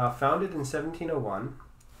 Founded in 1701.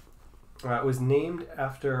 It was named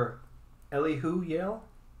after Elihu Yale.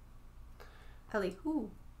 Elihu.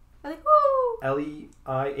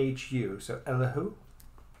 L-E-I-H-U. So Elihu.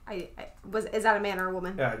 Is that a man or a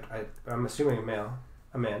woman? Yeah, I'm assuming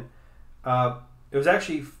a man. It was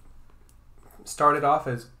actually started off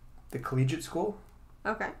as the collegiate school.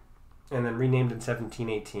 Okay. And then renamed in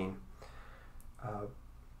 1718.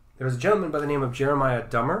 There was a gentleman by the name of Jeremiah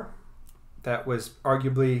Dummer that was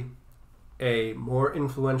arguably a more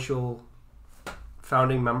influential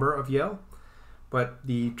founding member of Yale, but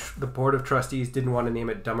the board of trustees didn't want to name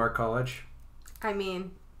it Dummer College. I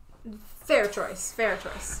mean, fair choice.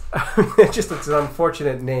 It's an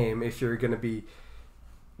unfortunate name if you're going to be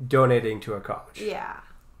donating to a college. Yeah.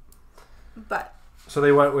 But so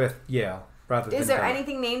they went with Yale rather than Is there Dummer.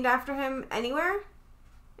 anything named after him anywhere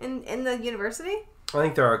in the university? I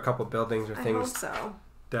think there are a couple buildings or things I hope so.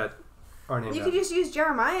 that are named You could just use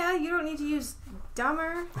Jeremiah. You don't need to use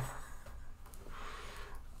Dummer.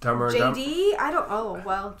 Dummer. JD? I don't... Oh,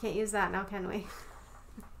 well, can't use that now, can we?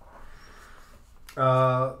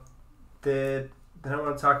 Then I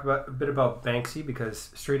want to talk a bit about Banksy,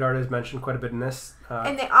 because street art is mentioned quite a bit in this.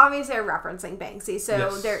 And they obviously are referencing Banksy. So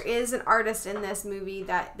Yes. there is an artist in this movie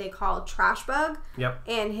that they call Trash Bug. Yep.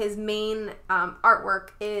 And his main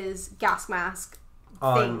artwork is gas mask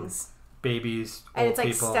things. Babies, And old it's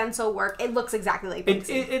like people. stencil work. It looks exactly like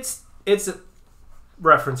Banksy. It's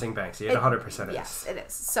referencing Banksy. It 100% is. Yes, it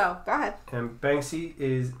is. So, go ahead. And Banksy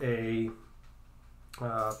is a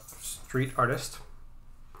street artist.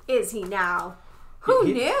 Is he now? Who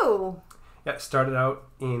knew? Yeah, started out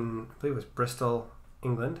in, I believe it was Bristol,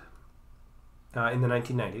 England, in the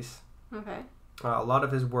 1990s. Okay. A lot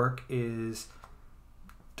of his work is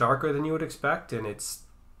darker than you would expect, and it's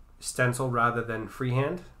stencil rather than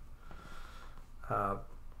freehand. A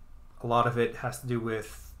lot of it has to do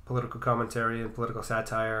with political commentary and political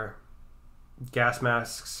satire. Gas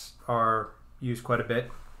masks are used quite a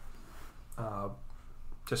bit,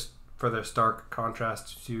 just for their stark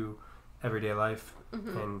contrast to everyday life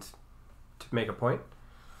and to make a point.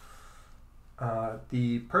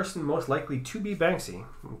 The person most likely to be Banksy,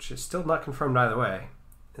 which is still not confirmed either way,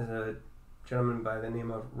 is a gentleman by the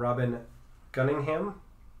name of Robin Gunningham.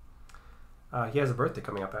 He has a birthday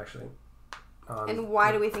coming up, actually. And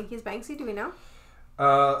why do we think he's Banksy? Do we know?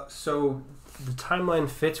 So the timeline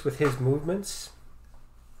fits with his movements,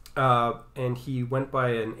 and he went by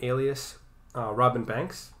an alias, Robin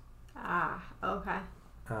Banks. Ah, okay.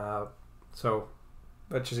 So,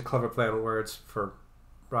 which is a clever play on words for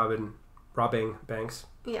robbing banks.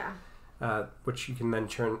 Yeah. Which you can then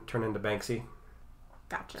turn into Banksy.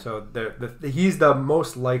 Gotcha. So he's the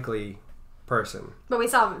most likely person. But we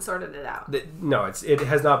still haven't sorted it out. No, it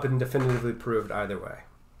has not been definitively proved either way.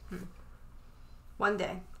 One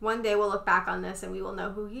day we'll look back on this and we will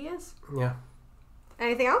know who he is. Yeah.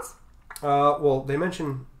 Anything else? Well, they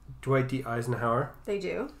mention Dwight D. Eisenhower. They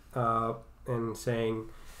do. And saying,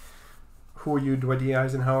 "Who are you, Dwight D.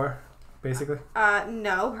 Eisenhower?" Basically.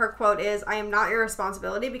 No. Her quote is, "I am not your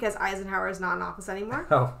responsibility because Eisenhower is not in office anymore."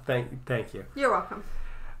 Oh, thank you. You're welcome.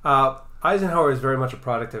 Eisenhower is very much a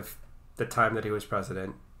product of the time that he was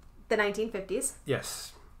president. The 1950s.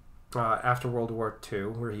 Yes. After World War II,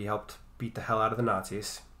 where he helped beat the hell out of the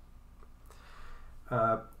Nazis.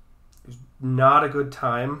 It was not a good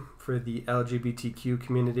time for the LGBTQ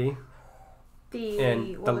community.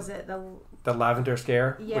 The Lavender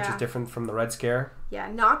Scare, which Yeah. is different from the Red Scare.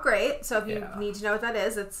 Yeah, not great. So if you need to know what that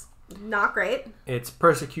is, it's not great. It's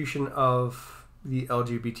persecution of the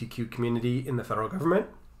LGBTQ community in the federal government.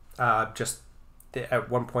 At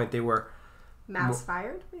one point they were Mass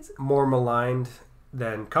fired, basically. more maligned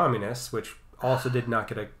than communists, which also did not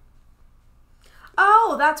get a...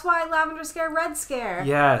 Oh, that's why Lavender Scare, Red Scare.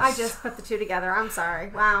 Yes. I just put the two together. I'm sorry.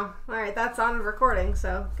 Wow. All right, that's on recording,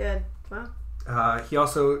 so good. Well.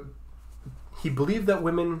 He believed that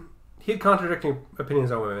women... He had contradicting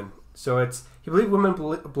opinions on women. So he believed women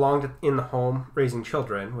belonged in the home raising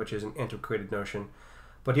children, which is an antiquated notion.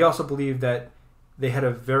 But he also believed that they had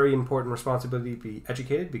a very important responsibility to be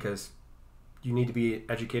educated, because you need to be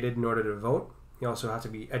educated in order to vote. You also have to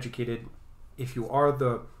be educated if you are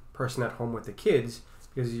the person at home with the kids,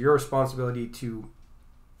 because it's your responsibility to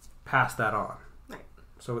pass that on. Right.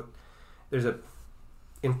 So there's a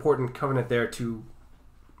important covenant there to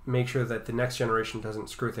make sure that the next generation doesn't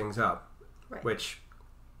screw things up, Right. which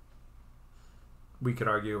we could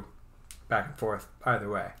argue back and forth either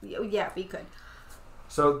way. Yeah, we could.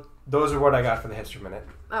 So those are what I got for the History Minute.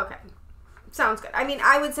 Okay. Sounds good. I mean,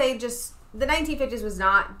 I would say just the 1950s was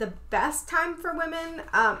not the best time for women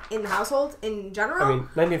in the household in general. I mean,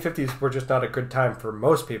 1950s were just not a good time for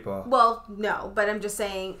most people. Well, no, but I'm just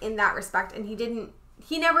saying in that respect, and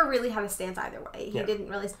he never really had a stance either way. He didn't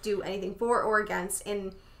really do anything for or against,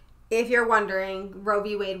 and if you're wondering, Roe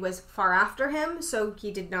v. Wade was far after him, so he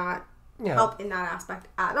did not help in that aspect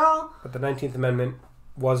at all. But the 19th Amendment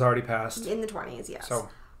was already passed. In the 20s, yes.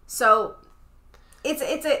 So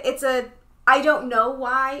it's a I don't know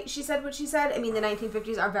why she said what she said. I mean, the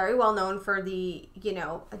 1950s are very well known for the,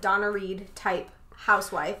 Donna Reed type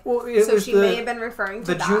housewife. Well, so she may have been referring to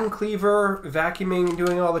the that. June Cleaver, vacuuming,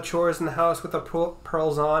 doing all the chores in the house with the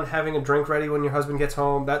pearls on, having a drink ready when your husband gets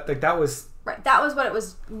home. That was... Right, that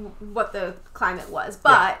was what the climate was.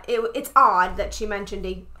 But it's odd that she mentioned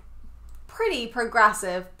a pretty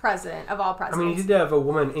progressive president of all presidents. I mean, he did have a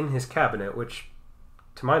woman in his cabinet, which,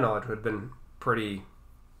 to my knowledge, would have been pretty...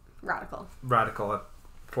 radical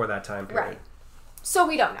for that time period. Right. So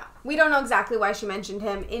we don't know. We don't know exactly why she mentioned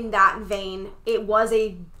him in that vein. It was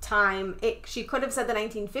a time... she could have said the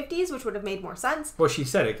 1950s, which would have made more sense. Well, she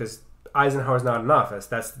said it because Eisenhower's not enough.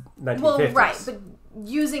 That's 1950s. Well, right, but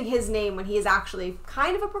using his name when he is actually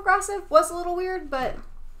kind of a progressive was a little weird, but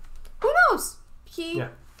who knows? He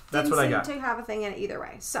that's didn't what I seem got. to have a thing in it either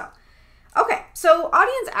way. So, okay, so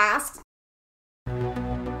audience asked.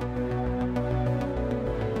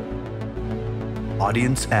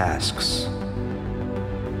 Audience asks.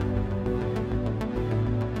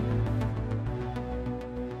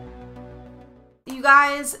 You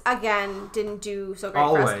guys, again, didn't do so great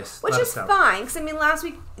for us. Which is fine, because, I mean, last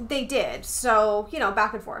week they did. So,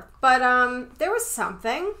 back and forth. But there was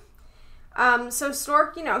something. So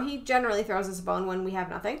Stork, he generally throws us a bone when we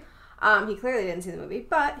have nothing. He clearly didn't see the movie.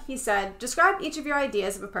 But he said, describe each of your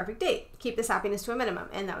ideas of a perfect date. Keep this happiness to a minimum.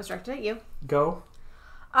 And that was directed at you. Go.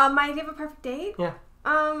 My idea of a perfect date? Yeah.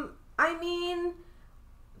 I mean,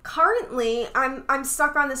 currently, I'm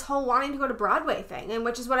stuck on this whole wanting to go to Broadway thing, and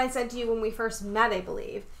which is what I said to you when we first met, I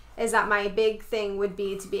believe, is that my big thing would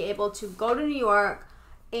be to be able to go to New York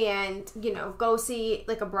and, go see,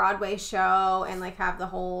 like, a Broadway show and, like, have the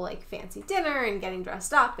whole, like, fancy dinner and getting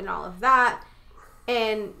dressed up and all of that.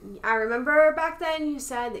 And I remember back then you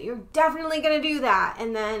said that you're definitely going to do that.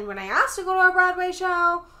 And then when I asked to go to a Broadway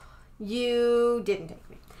show, you didn't take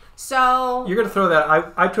me. So you're going to throw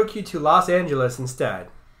that. I took you to Los Angeles instead.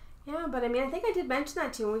 Yeah, but I mean, I think I did mention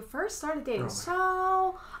that to you when we first started dating.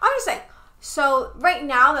 So I'm just saying. So right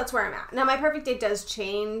now, that's where I'm at. Now, my perfect date does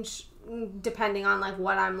change depending on like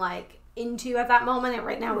what I'm like into at that moment. And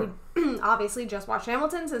right now, we obviously just watched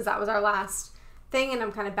Hamilton since that was our last thing, and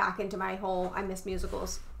I'm kind of back into my whole I miss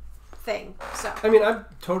musicals thing. So I mean, I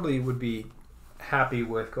totally would be happy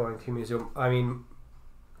with going to a museum. I mean,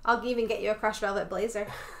 I'll even get you a crushed velvet blazer.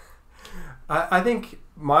 I think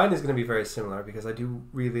mine is going to be very similar because I do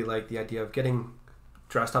really like the idea of getting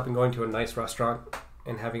dressed up and going to a nice restaurant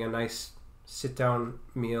and having a nice sit-down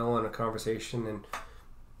meal and a conversation and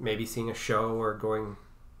maybe seeing a show or going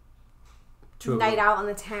to night out on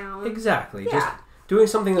the town. Exactly. Yeah. Just doing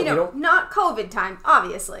something that we don't... Not COVID time,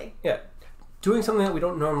 obviously. Yeah. Doing something that we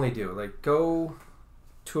don't normally do. Like go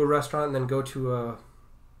to a restaurant and then go to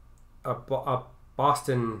a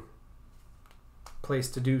Boston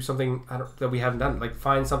place to do something that we haven't done. Like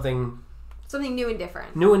find something new and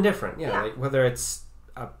different. Yeah. Like whether it's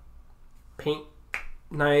a paint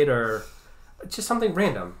night or just something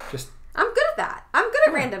random. I'm good at that. I'm good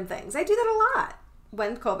at random things. I do that a lot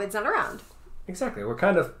when COVID's not around. Exactly. We're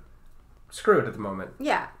kind of screwed at the moment.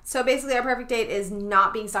 Yeah. So basically our perfect date is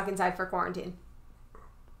not being stuck inside for quarantine.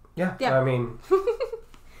 Yeah. I mean...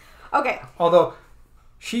 Okay. Although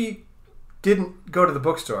she didn't go to the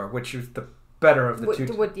bookstore, which is the better of the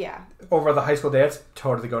two. Yeah. Over the high school dates,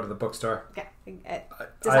 totally go to the bookstore. Okay.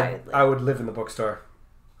 Decidedly. I would live in the bookstore.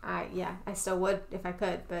 Yeah, I still would if I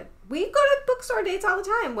could, but we go to bookstore dates all the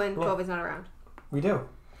time when COVID's not around. We do.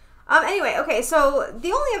 Anyway, okay, so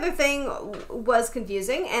the only other thing was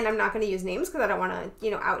confusing, and I'm not going to use names because I don't want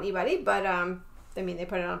to, out anybody, but, I mean, they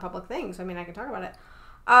put it on a public thing, so, I mean, I can talk about it.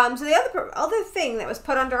 So the other thing that was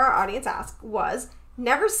put under our audience ask was,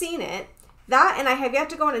 never seen it, that, and I have yet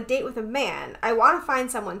to go on a date with a man. I want to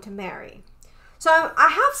find someone to marry. So I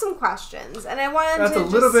have some questions, and I wanted That's a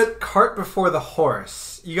little bit cart before the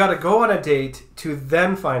horse. You got to go on a date to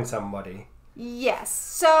then find somebody. Yes.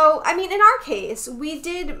 So, I mean, in our case, we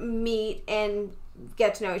did meet and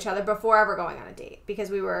get to know each other before ever going on a date because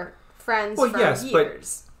we were friends for years.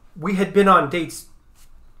 But we had been on dates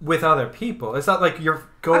with other people. It's not like you're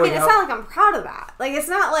going I mean, it's not like I'm proud of that. Like, it's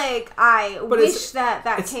not like I wish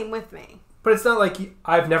that came with me. But it's not like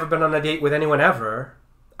I've never been on a date with anyone ever.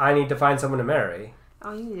 I need to find someone to marry.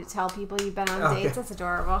 Oh, you need to tell people you've been on dates. That's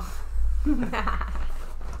adorable.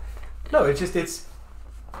 No, it's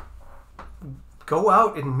go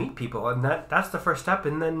out and meet people, and that's the first step,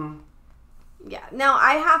 and then... Yeah. Now,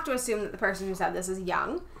 I have to assume that the person who said this is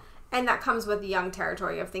young, and that comes with the young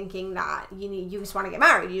territory of thinking that you just want to get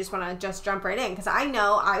married. You just want to just jump right in. Because I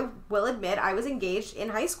know, I will admit, I was engaged in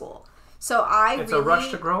high school. So it's a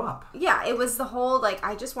rush to grow up. Yeah, it was the whole, like,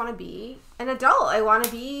 I just want to be an adult. I want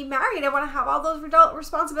to be married. I want to have all those adult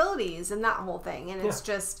responsibilities and that whole thing. And it's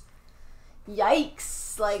just,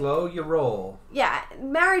 yikes. Like, slow your roll. Yeah,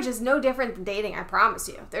 marriage is no different than dating, I promise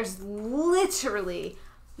you. There's literally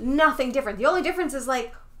nothing different. The only difference is,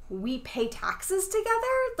 like, we pay taxes together.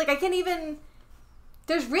 Like, I can't even...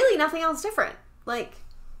 There's really nothing else different. Like...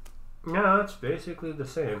 Yeah, it's basically the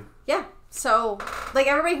same. Yeah. So, like,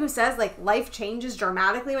 everybody who says, like, life changes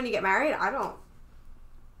dramatically when you get married, I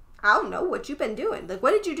don't know what you've been doing. Like,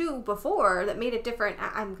 what did you do before that made it different?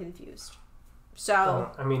 I'm confused.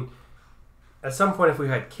 So... I mean, at some point if we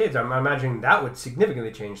had kids, I'm imagining that would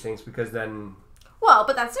significantly change things because then... Well,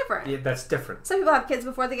 but that's different. Yeah, that's different. Some people have kids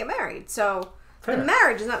before they get married, so Fair. the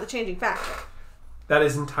marriage is not the changing factor. That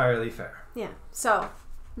is entirely fair. Yeah. So,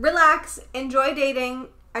 relax, enjoy dating.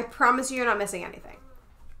 I promise you're not missing anything.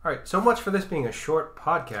 All right, so much for this being a short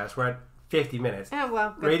podcast. We're at 50 minutes. Oh,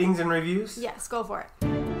 well. Good. Ratings and reviews? Yes, go for it.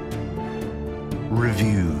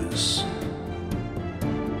 Reviews.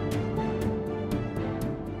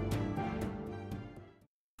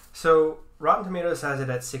 So, Rotten Tomatoes has it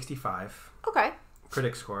at 65. Okay.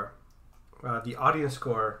 Critic score. The audience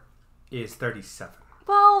score is 37.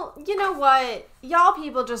 Well, you know what? Y'all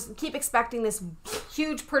people just keep expecting this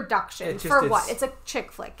huge production. For what? It's a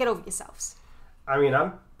chick flick. Get over yourselves. I mean,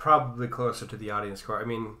 I'm probably closer to the audience score. I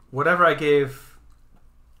mean, whatever I gave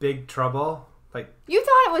Big Trouble, like... You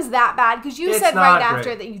thought it was that bad because you said right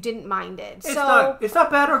after that you didn't mind it. It's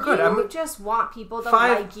not bad or good. You just want people to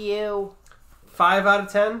like you. 5 out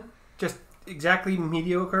of 10? Just exactly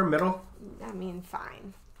mediocre, middle? I mean,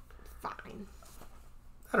 fine.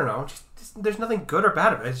 I don't know. Just, there's nothing good or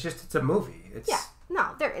bad about it. It's a movie.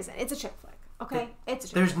 No, there isn't. It's a chick flick. Okay? It's a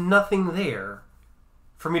chick There's flick. nothing there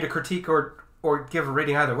for me to critique or give a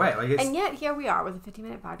rating either way. And yet, here we are with a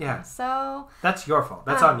 50-minute podcast. Yeah. So... That's your fault.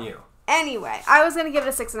 That's on you. Anyway, I was going to give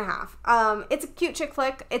it a 6.5. It's a cute chick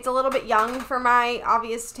flick. It's a little bit young for my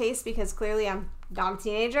obvious taste because clearly I'm not a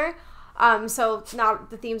teenager. So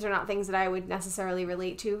the themes are not things that I would necessarily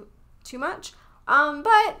relate to too much. But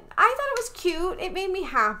I thought it was cute. It made me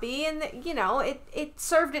happy, and it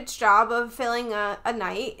served its job of filling a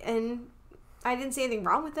night, and I didn't see anything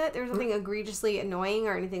wrong with it. There was nothing egregiously annoying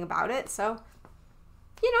or anything about it. So,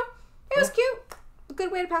 it was cute. A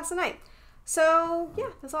good way to pass the night. So, yeah,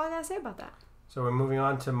 that's all I gotta say about that. So we're moving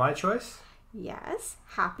on to my choice. Yes,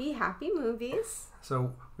 happy movies.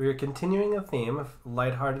 So we are continuing a theme of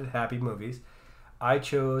lighthearted, happy movies. I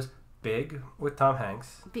chose Big with Tom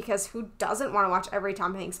Hanks. Because who doesn't want to watch every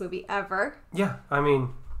Tom Hanks movie ever? Yeah, I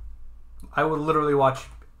mean, I would literally watch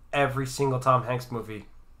every single Tom Hanks movie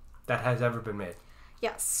that has ever been made.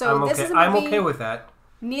 Yes, so this is a movie I'm okay with that.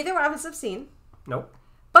 Neither one of us have seen. Nope.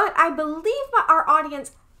 But I believe our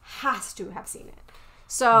audience has to have seen it.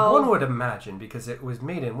 So one would imagine because it was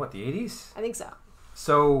made in, what, the 80s? I think so.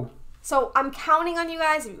 So I'm counting on you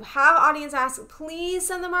guys. If you have audience asks, please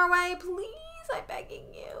send them our way. Please, I'm begging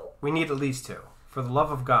you. We need at least 2. For the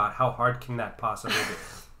love of God, how hard can that possibly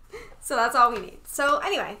be? So that's all we need. So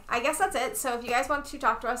anyway, I guess that's it. So if you guys want to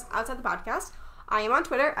talk to us outside the podcast, I am on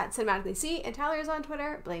Twitter at cinematicallyc, and Tyler is on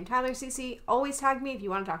Twitter. Blame Tyler CC. Always tag me if you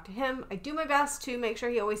want to talk to him. I do my best to make sure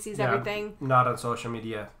he always sees everything. I'm not on social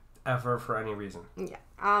media ever for any reason. Yeah.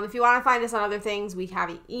 If you want to find us on other things, we have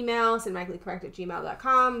an email,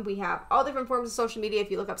 cinematicallycorrect@gmail.com. We have all different forms of social media.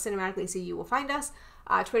 If you look up Cinematically See, you will find us.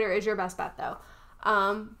 Twitter is your best bet, though.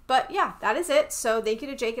 But yeah, that is it. So thank you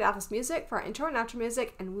to Jake at Atlas Music for our intro and outro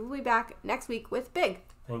music, and we will be back next week with Big.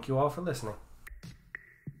 Thank you all for listening.